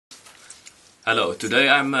Hello, today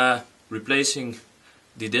I'm replacing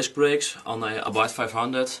the disc brakes on a Abarth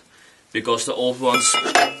 500 because the old ones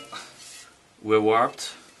were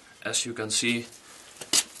warped. As you can see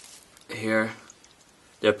here,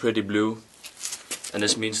 they're pretty blue, and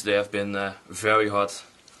this means they have been very hot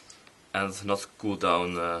and not cooled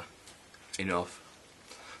down enough.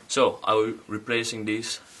 So I'm replacing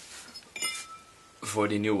these for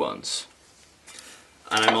the new ones.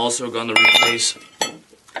 And I'm also gonna replace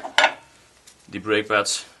the brake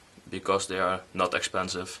pads because they are not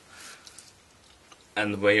expensive,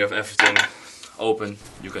 and when you have everything open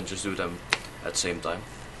you can just do them at the same time.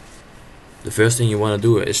 The first thing you want to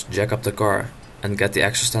do is jack up the car and get the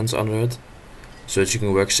axle stands under it, so that you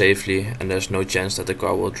can work safely and there's no chance that the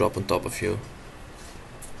car will drop on top of you.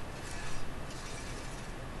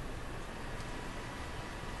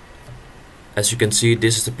 As you can see,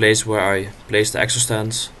 this is the place where I place the axle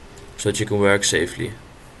stands, so that you can work safely.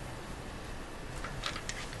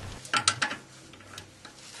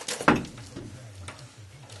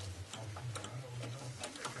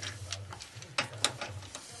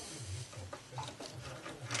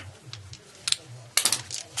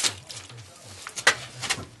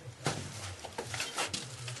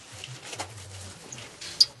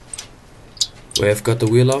 Where you've got the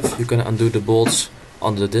wheel off, you can undo the bolts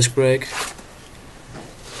under the disc brake.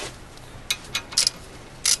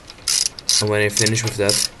 And when you finish with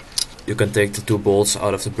that, you can take the two bolts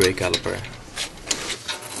out of the brake caliper.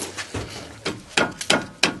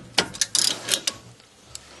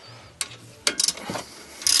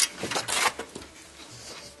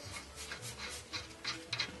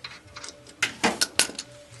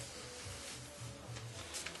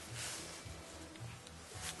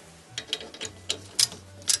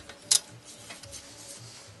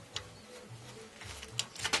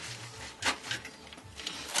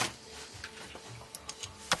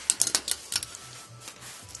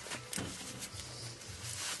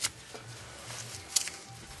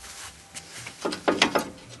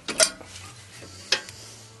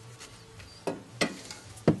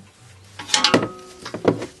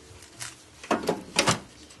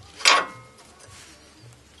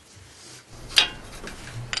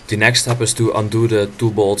 The next step is to undo the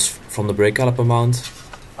two bolts from the brake caliper mount,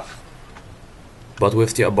 but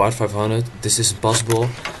with the Abarth 500 this isn't possible,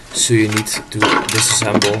 so you need to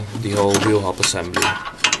disassemble the whole wheel hub assembly.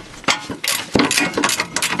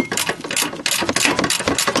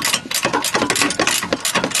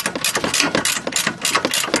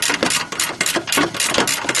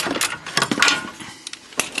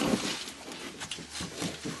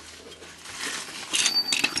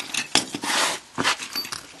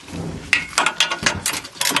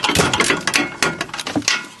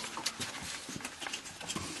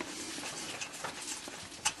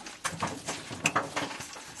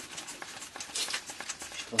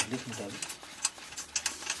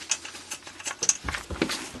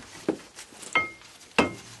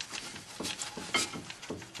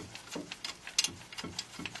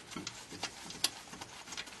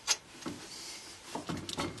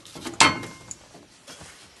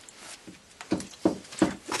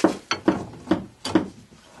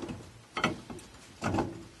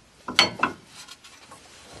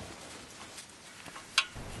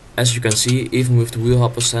 As you can see, even with the wheel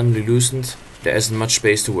hub assembly loosened, there isn't much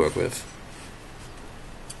space to work with.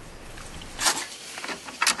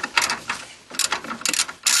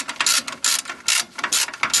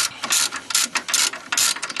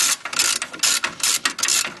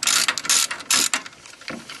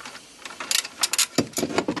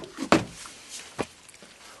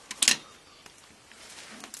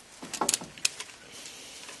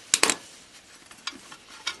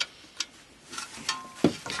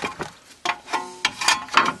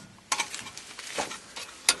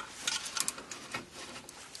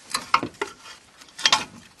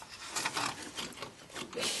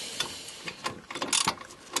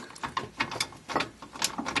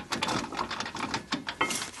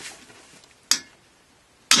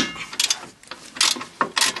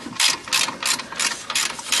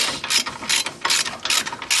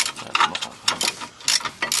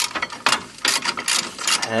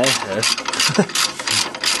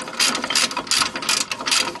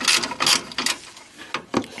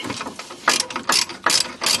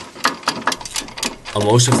 On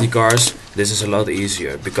most of the cars this is a lot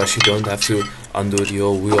easier because you don't have to undo the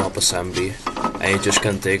whole wheel hub assembly and you just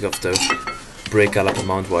can take off the brake caliper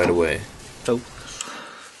mount right away. Oh.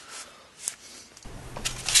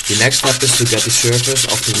 The next step is to get the surface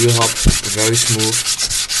of the wheel hub very smooth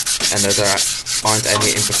and that there aren't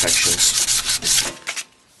any imperfections.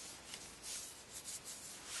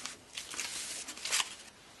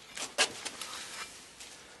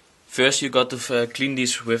 First you got to clean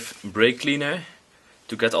these with brake cleaner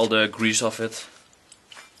to get all the grease off it,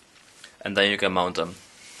 and then you can mount them.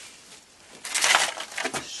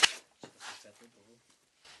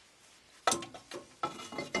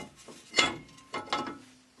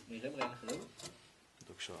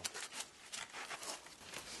 Doe ik zo.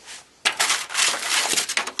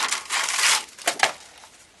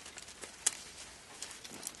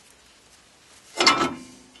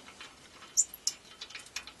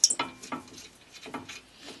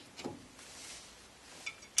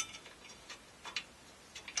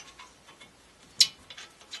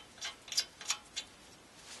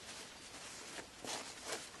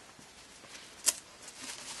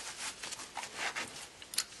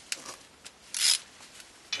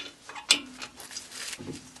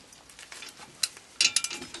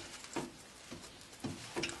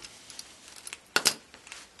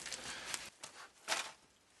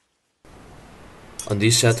 On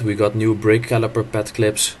this set we got new brake caliper pad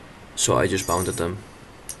clips, so I just mounted them.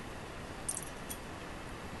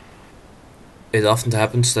 It often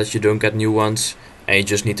happens that you don't get new ones and you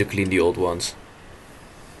just need to clean the old ones.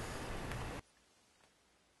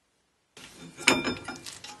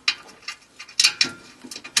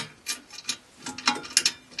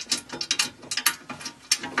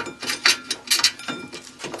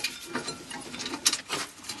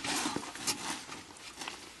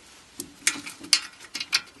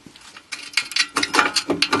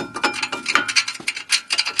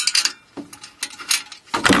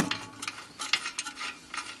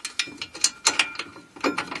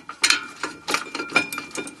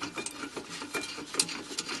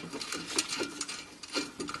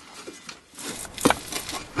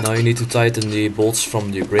 Now you need to tighten the bolts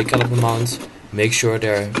from the brake caliper mount. Make sure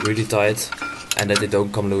they're really tight and that they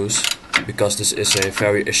don't come loose, because this is a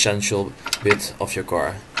very essential bit of your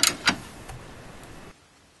car.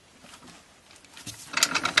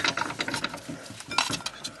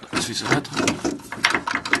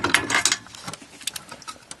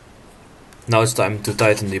 Now it's time to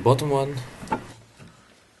tighten the bottom one.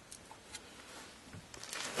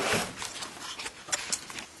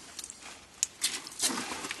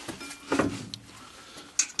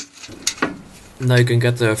 Now you can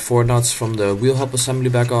get the 4 nuts from the wheel hub assembly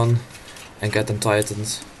back on and get them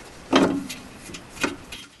tightened.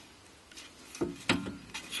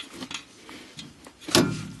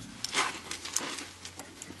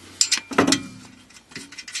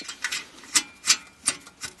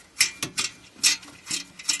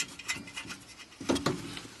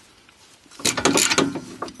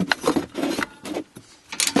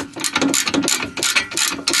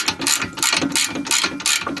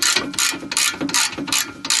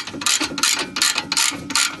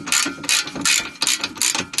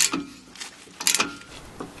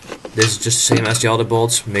 This is just the same as the other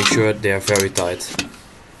bolts, make sure they are very tight.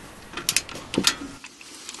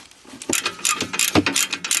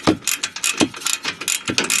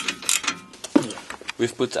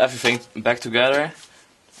 We've put everything back together,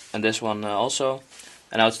 and this one also,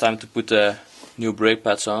 and now it's time to put the new brake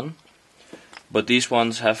pads on. But these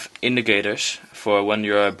ones have indicators for when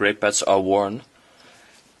your brake pads are worn,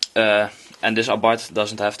 and this Abarth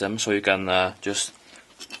doesn't have them, so you can just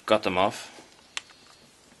cut them off.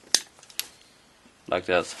 Like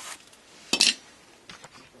that.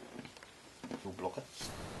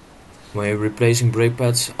 When you're replacing brake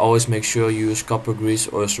pads, always make sure you use copper grease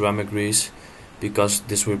or ceramic grease, because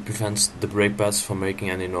this will prevent the brake pads from making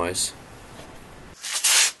any noise.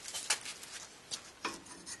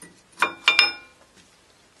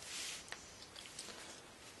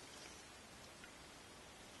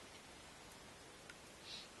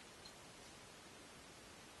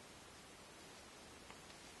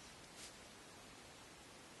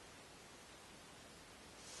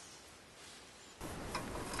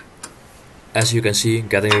 As you can see,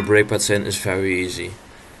 getting the brake pads in is very easy.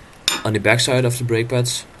 On the back side of the brake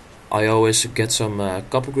pads, I always get some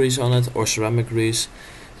copper grease on it or ceramic grease,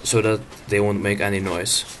 so that they won't make any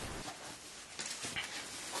noise.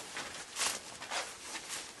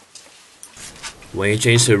 When you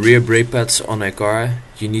change the rear brake pads on a car,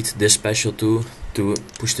 you need this special tool to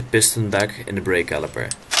push the piston back in the brake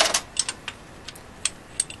caliper.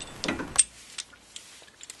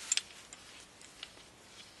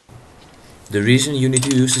 The reason you need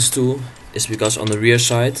to use this tool is because on the rear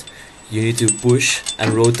side you need to push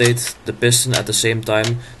and rotate the piston at the same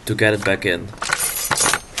time to get it back in.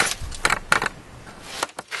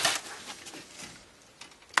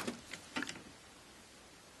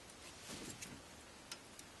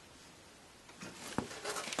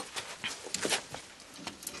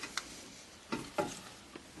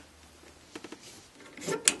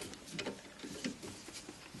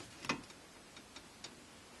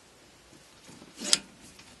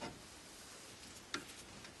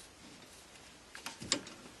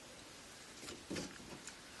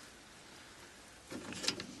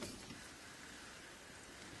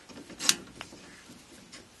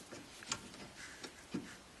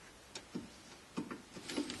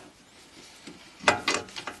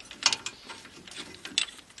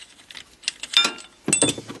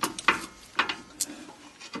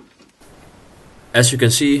 As you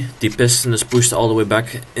can see, the piston is pushed all the way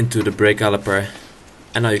back into the brake caliper,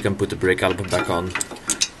 and now you can put the brake caliper back on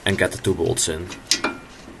and get the 2 bolts in.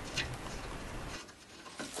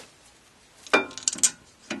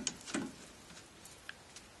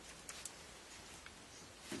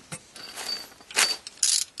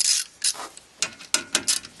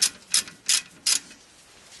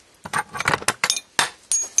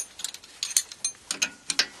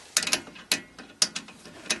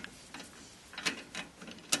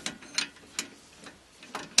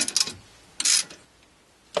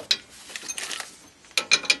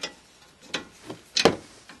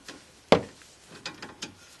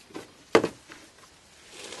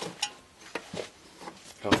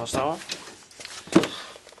 Gaan we vasthouden?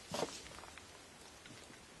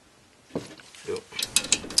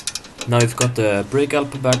 Now you've got the brake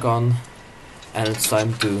caliper back on, and it's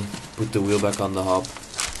time to put the wheel back on the hub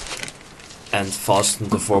and fasten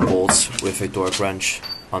the 4 bolts with a torque wrench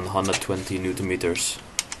on 120 Newton meters.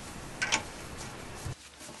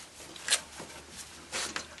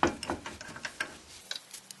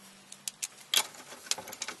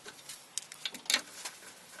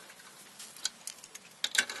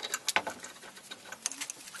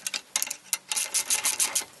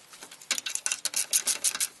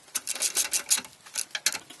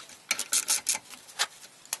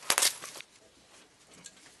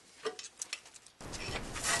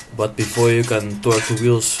 But before you can torque the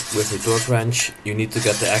wheels with a torque wrench, you need to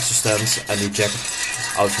get the axle stands and the jack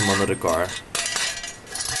out from under the car.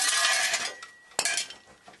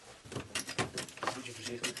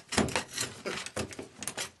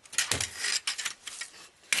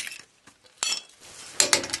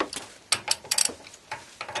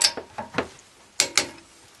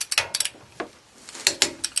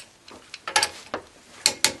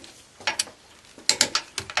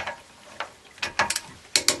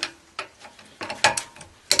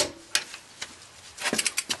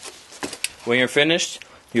 When you're finished,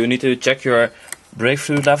 you need to check your brake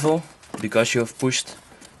fluid level, because you have pushed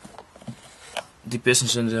the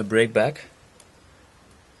pistons in the brake back.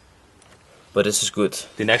 But this is good.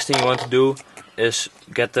 The next thing you want to do is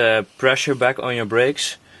get the pressure back on your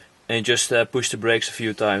brakes, and just push the brakes a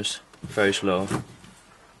few times, very slow.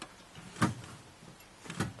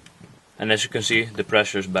 And as you can see, the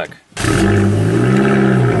pressure is back.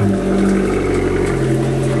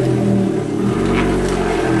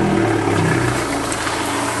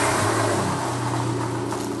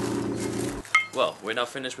 Well, we're now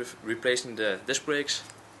finished with replacing the disc brakes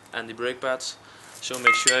and the brake pads. So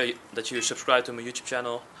make sure that you subscribe to my YouTube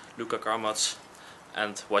channel, Luca Karmats,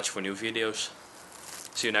 and watch for new videos.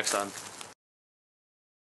 See you next time.